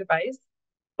lasting device,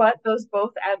 but those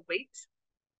both add weight.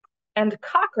 And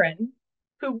Cochran,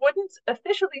 who wouldn't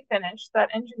officially finish that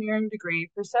engineering degree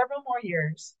for several more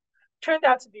years, turned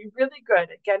out to be really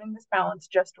good at getting this balance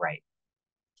just right.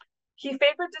 He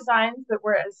favored designs that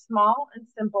were as small and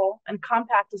simple and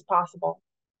compact as possible.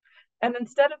 And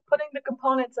instead of putting the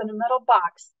components in a metal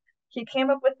box, he came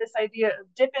up with this idea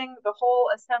of dipping the whole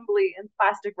assembly in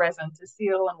plastic resin to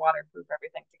seal and waterproof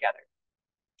everything together.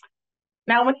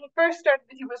 Now, when he first started,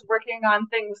 he was working on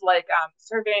things like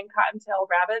surveying cottontail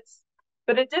rabbits,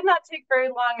 but it did not take very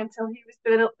long until he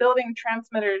was building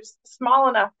transmitters small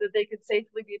enough that they could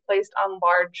safely be placed on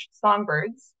large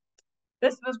songbirds.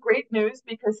 This was great news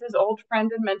because his old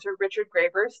friend and mentor, Richard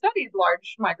Graeber, studied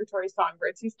large migratory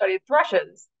songbirds. He studied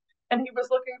thrushes, and he was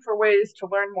looking for ways to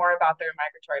learn more about their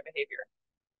migratory behavior.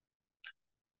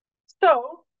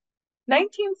 So,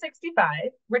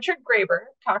 1965, Richard Graeber,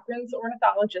 Cochran's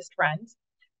ornithologist friend,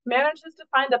 manages to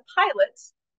find a pilot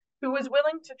who was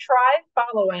willing to try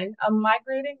following a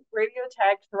migrating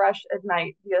radio-tagged thrush at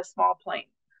night via small plane,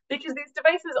 because these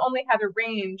devices only had a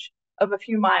range of a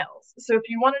few miles. So if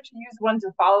you wanted to use one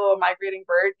to follow a migrating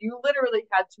bird, you literally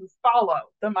had to follow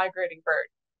the migrating bird.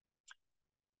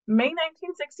 May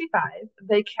 1965,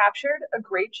 they captured a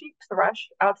gray-cheeked thrush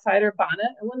outside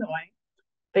Urbana, Illinois.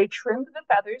 They trimmed the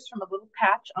feathers from a little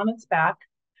patch on its back.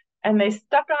 and they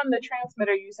stuck on the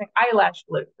transmitter using eyelash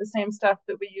glue, the same stuff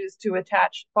that we use to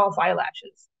attach false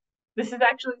eyelashes. This is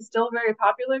actually still very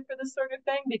popular for this sort of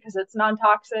thing because it's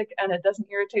non-toxic and it doesn't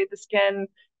irritate the skin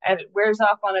and it wears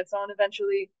off on its own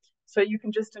eventually. So you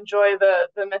can just enjoy the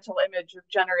mental image of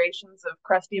generations of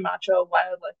crusty macho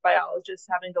wildlife biologists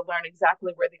having to learn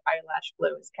exactly where the eyelash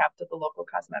glue is kept at the local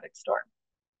cosmetic store.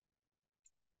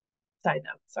 Side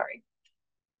note, sorry.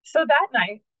 So that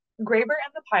night, Graeber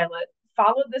and the pilot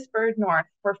followed this bird north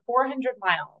for 400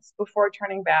 miles before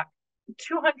turning back,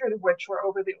 200 of which were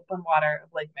over the open water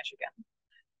of Lake Michigan.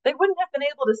 They wouldn't have been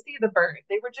able to see the bird.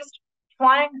 They were just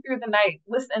flying through the night,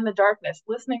 in the darkness,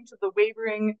 listening to the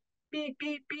wavering beep,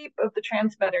 beep, beep of the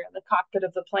transmitter in the cockpit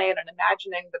of the plane and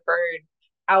imagining the bird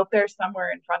out there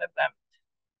somewhere in front of them.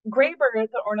 Graeber,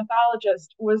 the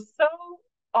ornithologist, was so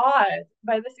awed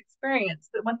by this experience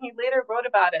that when he later wrote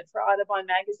about it for Audubon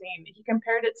magazine, he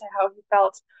compared it to how he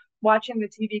felt watching the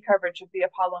TV coverage of the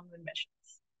Apollo moon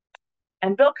missions.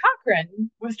 And Bill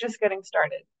Cochran was just getting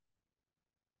started.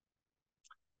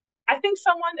 I think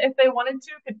someone, if they wanted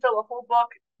to, could fill a whole book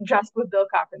just with Bill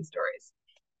Cochran stories.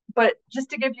 But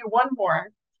just to give you one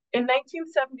more, in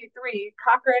 1973,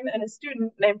 Cochran and a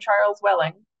student named Charles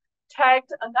Welling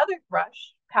tagged another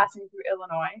thrush passing through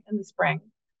Illinois in the spring.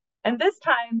 And this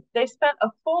time they spent a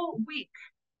full week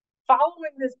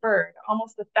following this bird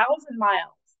almost 1,000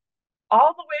 miles,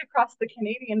 all the way across the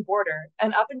Canadian border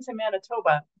and up into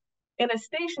Manitoba in a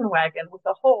station wagon with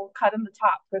a hole cut in the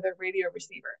top for their radio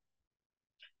receiver.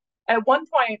 At one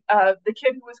point, the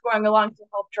kid who was going along to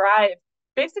help drive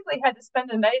basically had to spend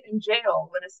a night in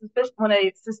jail when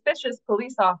a suspicious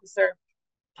police officer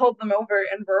pulled them over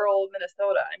in rural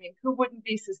Minnesota. I mean, who wouldn't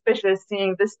be suspicious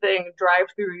seeing this thing drive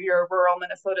through your rural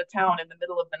Minnesota town in the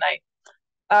middle of the night?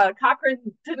 Cochran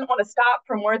didn't want to stop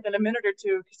for more than a minute or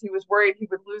two because he was worried he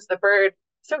would lose the bird.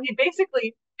 So he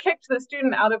basically kicked the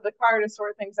student out of the car to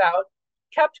sort things out,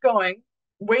 kept going,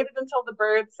 waited until the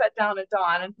bird set down at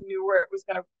dawn and he knew where it was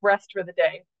going to rest for the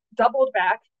day, doubled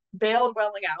back, bailed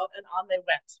Welling out, and on they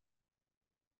went.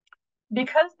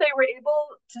 Because they were able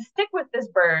to stick with this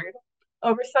bird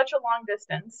over such a long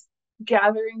distance,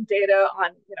 gathering data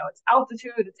on its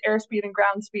altitude, its airspeed and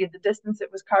ground speed, the distance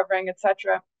it was covering,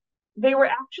 etc., they were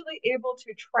actually able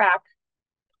to track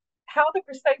how the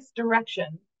precise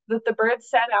direction that the bird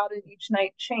set out in each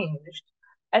night changed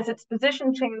as its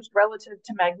position changed relative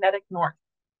to magnetic north.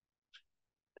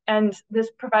 And this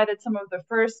provided some of the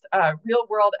first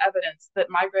real-world evidence that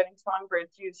migrating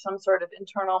songbirds use some sort of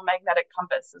internal magnetic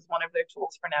compass as one of their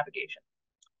tools for navigation.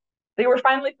 They were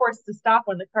finally forced to stop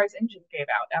when the car's engine gave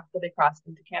out after they crossed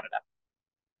into Canada.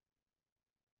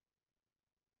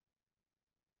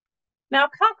 Now,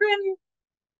 Cochran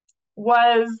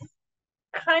was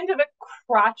kind of a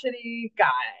crotchety guy.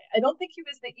 I don't think he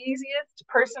was the easiest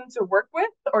person to work with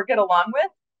or get along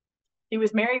with. He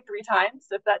was married 3 times,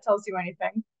 if that tells you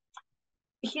anything.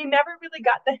 He never really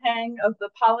got the hang of the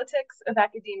politics of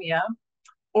academia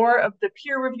or of the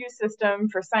peer review system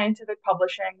for scientific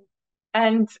publishing.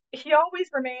 And he always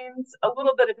remains a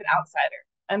little bit of an outsider.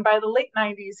 And by the late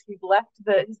 90s, he left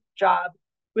his job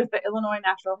with the Illinois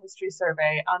Natural History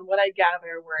Survey on what I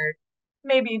gather were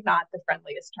maybe not the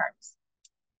friendliest terms.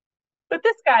 But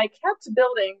this guy kept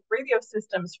building radio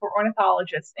systems for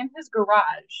ornithologists in his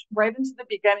garage right into the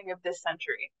beginning of this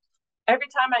century. Every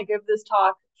time I give this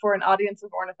talk for an audience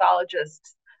of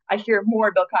ornithologists, I hear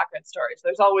more Bill Cochran stories.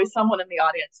 There's always someone in the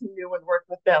audience who knew and worked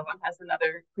with Bill and has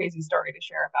another crazy story to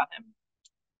share about him.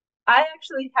 I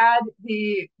actually had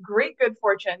the great good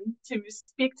fortune to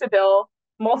speak to Bill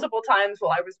multiple times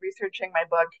while I was researching my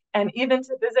book, and even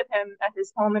to visit him at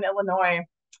his home in Illinois,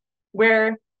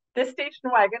 where this station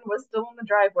wagon was still in the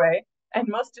driveway, and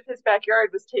most of his backyard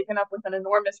was taken up with an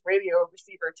enormous radio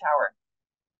receiver tower.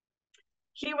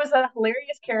 He was a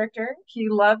hilarious character. He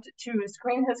loved to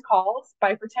screen his calls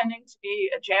by pretending to be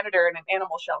a janitor in an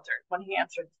animal shelter when he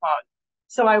answered the phone.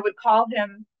 So I would call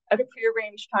him at a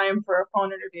prearranged time for a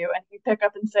phone interview, and he'd pick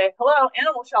up and say, "Hello,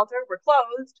 animal shelter, we're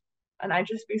closed." And I'd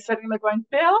just be sitting there going,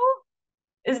 "Bill,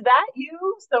 is that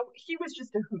you?" So he was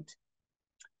just a hoot.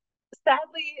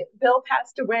 Sadly, Bill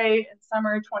passed away in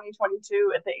summer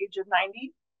 2022 at the age of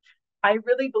 90. I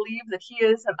really believe that he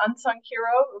is an unsung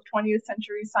hero of 20th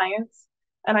century science.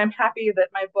 And I'm happy that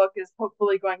my book is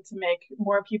hopefully going to make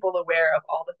more people aware of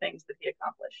all the things that he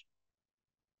accomplished.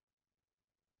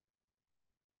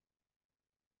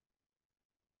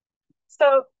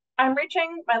 So I'm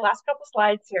reaching my last couple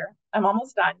slides here. I'm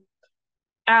almost done.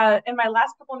 In my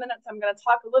last couple minutes, I'm going to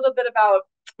talk a little bit about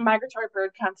migratory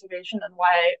bird conservation and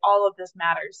why all of this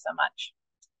matters so much.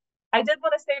 I did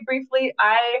want to say briefly,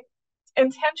 I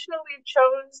intentionally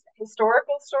chose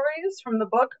historical stories from the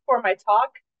book for my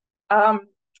talk,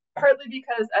 partly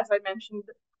because, as I mentioned,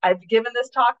 I've given this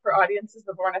talk for audiences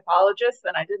of ornithologists,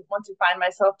 and I didn't want to find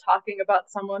myself talking about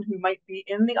someone who might be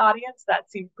in the audience.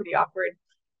 That seemed pretty awkward.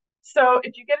 So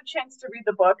if you get a chance to read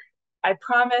the book, I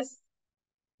promise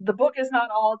the book is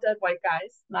not all dead white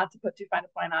guys, not to put too fine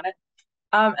a point on it.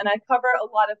 And I cover a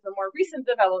lot of the more recent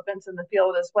developments in the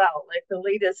field as well, like the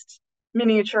latest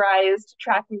miniaturized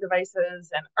tracking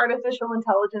devices and artificial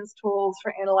intelligence tools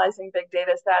for analyzing big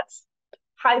data sets,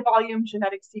 high volume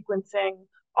genetic sequencing,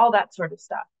 all that sort of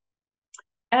stuff.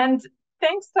 And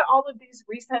thanks to all of these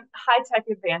recent high tech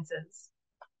advances,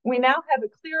 we now have a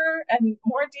clearer and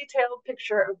more detailed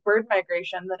picture of bird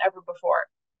migration than ever before,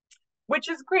 which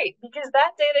is great because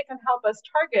that data can help us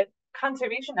target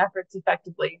conservation efforts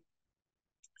effectively,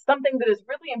 something that is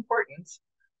really important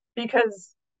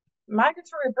because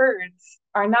migratory birds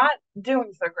are not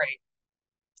doing so great.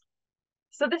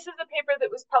 So this is a paper that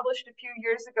was published a few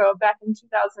years ago, back in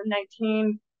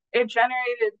 2019. It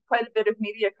generated quite a bit of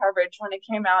media coverage when it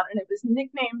came out, and it was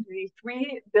nicknamed the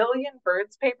 3 billion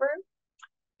birds paper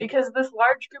because this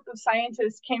large group of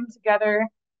scientists came together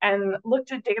and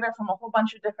looked at data from a whole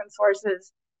bunch of different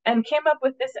sources and came up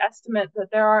with this estimate that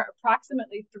there are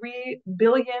approximately 3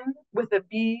 billion with a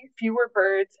B fewer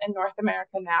birds in North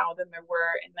America now than there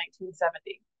were in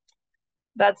 1970.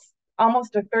 That's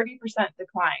almost a 30%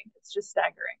 decline. It's just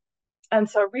staggering. And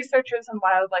so researchers and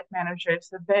wildlife managers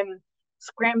have been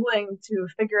scrambling to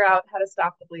figure out how to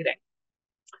stop the bleeding.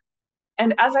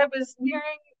 And as I was nearing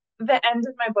the end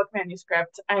of my book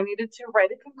manuscript, I needed to write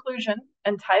a conclusion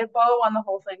and tie a bow on the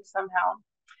whole thing somehow.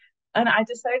 And I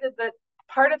decided that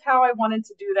part of how I wanted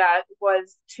to do that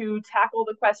was to tackle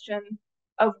the question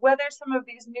of whether some of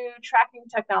these new tracking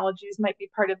technologies might be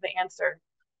part of the answer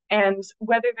and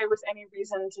whether there was any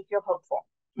reason to feel hopeful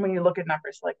when you look at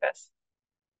numbers like this.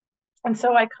 And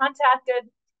so I contacted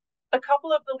a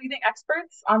couple of the leading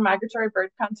experts on migratory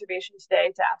bird conservation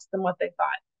today to ask them what they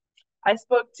thought. I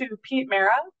spoke to Pete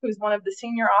Mera, who's one of the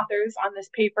senior authors on this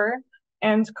paper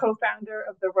and co-founder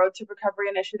of the Road to Recovery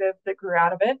initiative that grew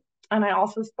out of it. And I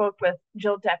also spoke with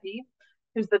Jill Deppy,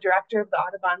 who's the director of the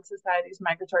Audubon Society's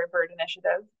Migratory Bird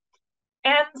Initiative.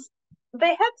 And they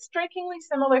had strikingly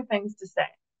similar things to say.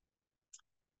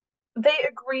 They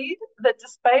agreed that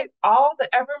despite all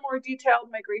the ever more detailed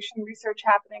migration research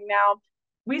happening now,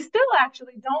 we still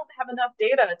actually don't have enough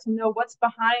data to know what's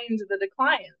behind the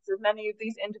declines of many of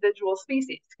these individual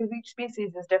species, because each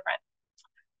species is different.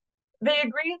 They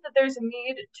agreed that there's a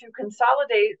need to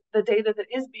consolidate the data that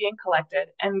is being collected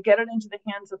and get it into the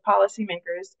hands of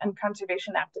policymakers and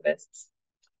conservation activists,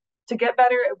 to get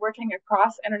better at working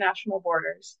across international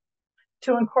borders,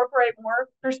 to incorporate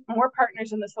more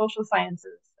partners in the social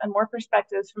sciences and more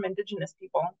perspectives from Indigenous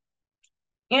people.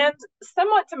 And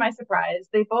somewhat to my surprise,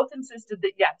 they both insisted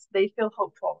that yes, they feel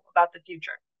hopeful about the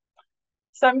future.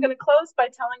 So I'm going to close by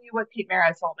telling you what Pete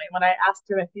Mera told me when I asked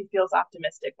him if he feels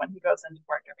optimistic when he goes into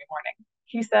work every morning.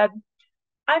 He said,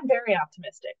 "I'm very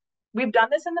optimistic. We've done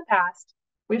this in the past.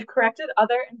 We've corrected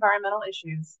other environmental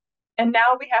issues, and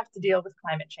now we have to deal with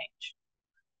climate change.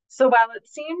 So while it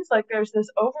seems like there's this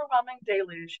overwhelming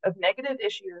deluge of negative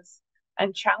issues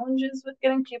and challenges with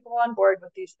getting people on board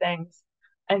with these things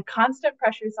and constant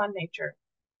pressures on nature,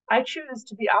 I choose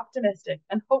to be optimistic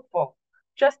and hopeful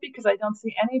just because I don't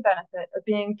see any benefit of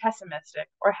being pessimistic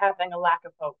or having a lack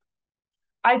of hope.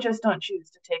 I just don't choose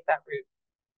to take that route.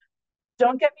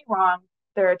 Don't get me wrong,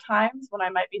 there are times when I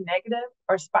might be negative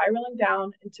or spiraling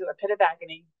down into a pit of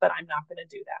agony, but I'm not going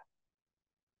to do that."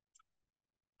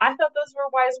 I thought those were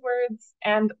wise words,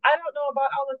 and I don't know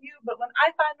about all of you, but when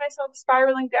I find myself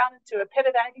spiraling down into a pit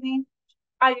of agony,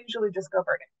 I usually just go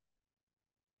birding.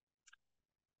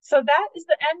 So that is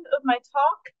the end of my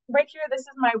talk. Right here, this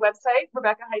is my website,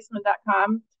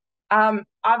 RebeccaHeisman.com.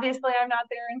 Obviously, I'm not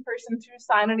there in person to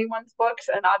sign anyone's books,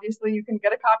 and obviously you can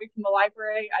get a copy from the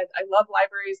library. I love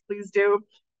libraries, please do.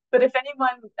 But if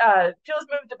anyone feels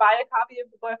moved to buy a copy of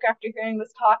the book after hearing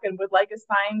this talk and would like a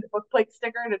signed book plate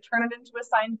sticker to turn it into a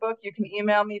signed book, you can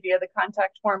email me via the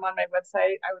contact form on my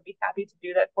website. I would be happy to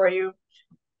do that for you.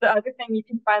 The other thing you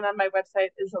can find on my website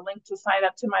is a link to sign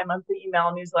up to my monthly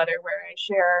email newsletter where I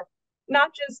share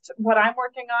not just what I'm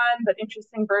working on, but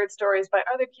interesting bird stories by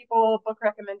other people, book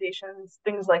recommendations,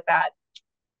 things like that.